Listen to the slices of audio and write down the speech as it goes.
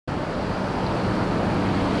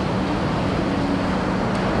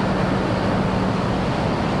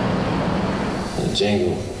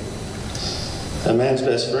Jango, a man's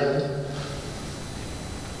best friend,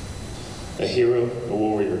 a hero, a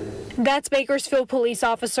warrior. That's Bakersfield Police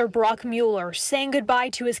Officer Brock Mueller saying goodbye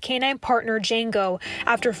to his K-9 partner Jango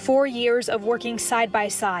after 4 years of working side by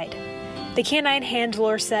side. The K-9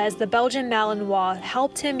 handler says the Belgian Malinois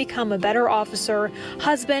helped him become a better officer,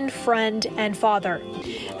 husband, friend, and father.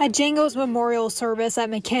 At Jango's memorial service at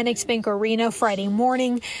Mechanics Bank Arena Friday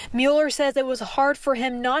morning, Mueller says it was hard for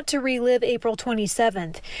him not to relive April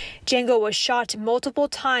 27th. Jango was shot multiple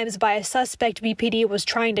times by a suspect BPD was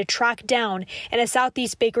trying to track down in a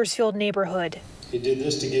southeast Bakersfield neighborhood. He did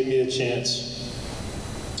this to give me a chance.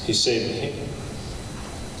 He saved me.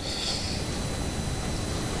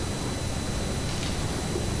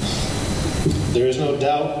 There is no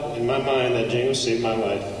doubt in my mind that Jango saved my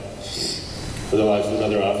life for the life of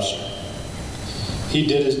another officer. He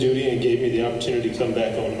did his duty and gave me the opportunity to come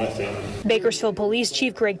back home to my family. Bakersfield Police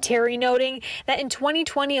Chief Greg Terry noting that in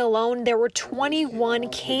 2020 alone, there were 21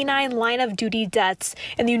 K-9 line-of-duty deaths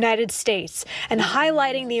in the United States, and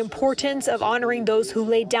highlighting the importance of honoring those who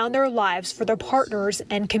laid down their lives for their partners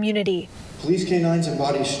and community. Police K-9s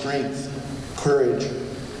embody strength, courage,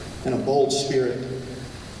 and a bold spirit.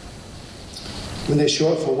 When they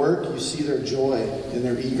show up for work, you see their joy and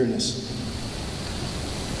their eagerness.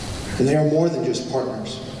 And they are more than just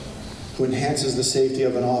partners who enhances the safety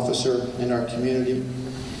of an officer and our community.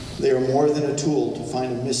 They are more than a tool to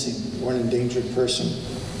find a missing or an endangered person.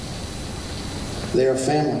 They are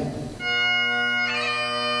family.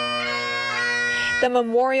 The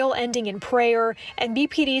memorial ending in prayer, and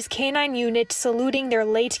BPD's K-9 unit saluting their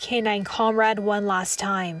late K-9 comrade one last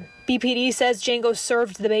time. BPD says Jango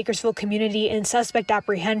served the Bakersfield community in suspect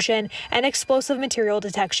apprehension and explosive material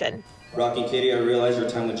detection. Brock and Katie, I realize your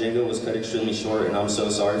time with Jango was cut extremely short, and I'm so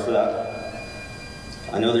sorry for that.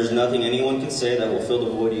 I know there's nothing anyone can say that will fill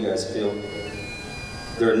the void you guys feel.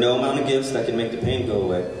 There are no amount of gifts that can make the pain go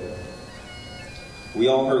away. We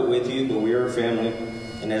all hurt with you, but we are a family,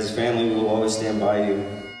 and as a family, we will always stand by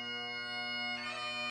you.